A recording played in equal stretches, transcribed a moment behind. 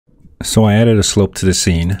So I added a slope to the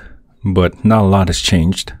scene, but not a lot has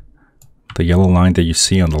changed. The yellow line that you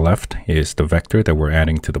see on the left is the vector that we're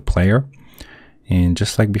adding to the player. And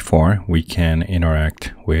just like before, we can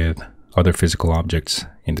interact with other physical objects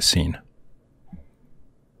in the scene.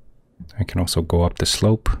 I can also go up the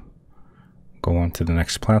slope, go on to the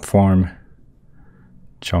next platform,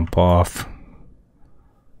 jump off,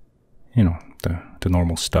 you know, the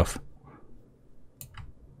normal stuff.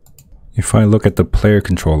 If I look at the player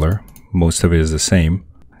controller, most of it is the same.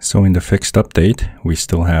 So in the fixed update, we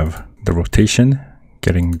still have the rotation,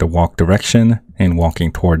 getting the walk direction, and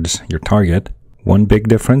walking towards your target. One big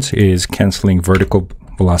difference is canceling vertical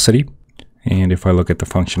velocity. And if I look at the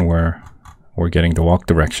function where we're getting the walk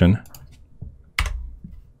direction,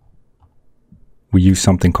 we use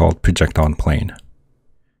something called project on plane.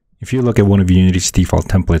 If you look at one of Unity's default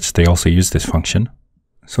templates, they also use this function.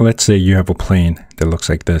 So let's say you have a plane that looks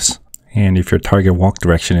like this. And if your target walk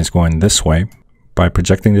direction is going this way, by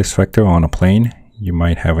projecting this vector on a plane, you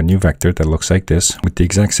might have a new vector that looks like this with the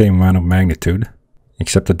exact same amount of magnitude,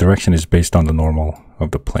 except the direction is based on the normal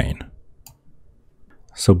of the plane.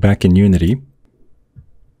 So back in Unity,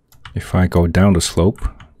 if I go down the slope,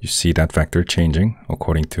 you see that vector changing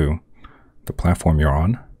according to the platform you're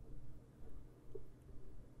on.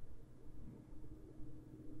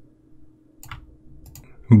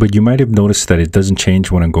 But you might have noticed that it doesn't change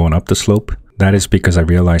when I'm going up the slope. That is because I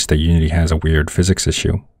realized that Unity has a weird physics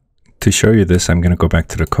issue. To show you this, I'm going to go back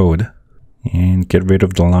to the code and get rid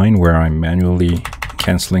of the line where I'm manually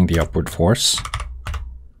canceling the upward force.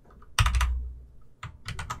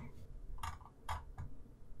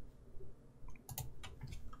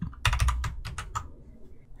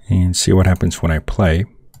 And see what happens when I play.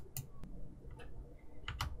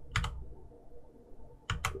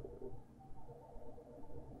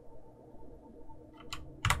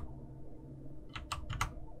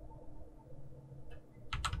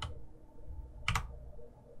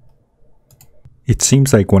 It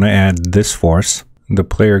seems like when I add this force, the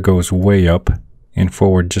player goes way up and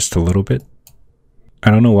forward just a little bit.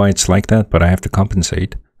 I don't know why it's like that, but I have to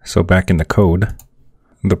compensate. So back in the code,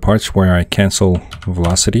 the parts where I cancel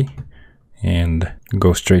velocity and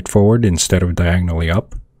go straight forward instead of diagonally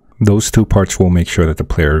up, those two parts will make sure that the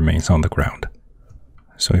player remains on the ground.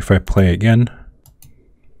 So if I play again,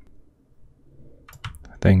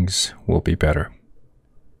 things will be better.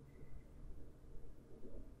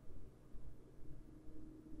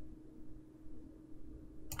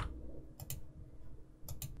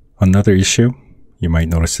 Another issue, you might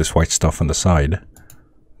notice this white stuff on the side.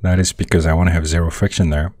 That is because I want to have zero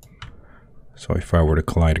friction there. So if I were to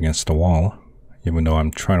collide against the wall, even though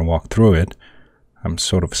I'm trying to walk through it, I'm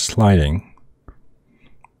sort of sliding.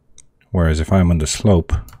 Whereas if I'm on the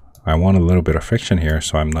slope, I want a little bit of friction here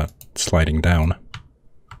so I'm not sliding down.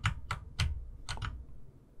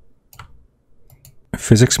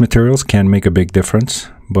 Physics materials can make a big difference,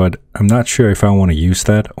 but I'm not sure if I want to use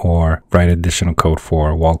that or write additional code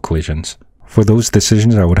for wall collisions. For those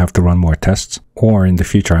decisions, I would have to run more tests, or in the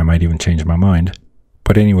future, I might even change my mind.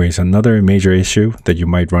 But anyways, another major issue that you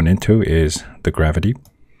might run into is the gravity,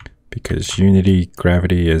 because Unity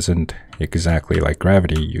gravity isn't exactly like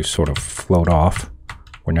gravity. You sort of float off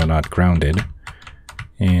when you're not grounded,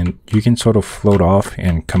 and you can sort of float off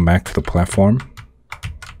and come back to the platform.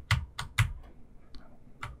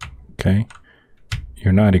 Okay,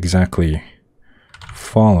 you're not exactly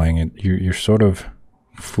falling, you're sort of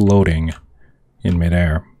floating in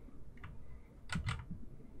midair.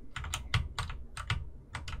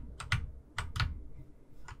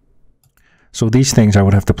 So these things I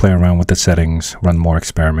would have to play around with the settings, run more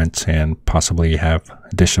experiments, and possibly have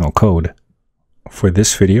additional code. For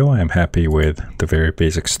this video, I'm happy with the very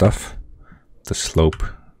basic stuff, the slope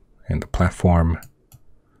and the platform,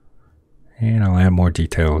 and I'll add more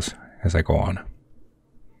details as I go on.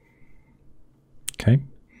 Okay,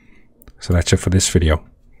 so that's it for this video.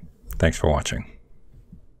 Thanks for watching.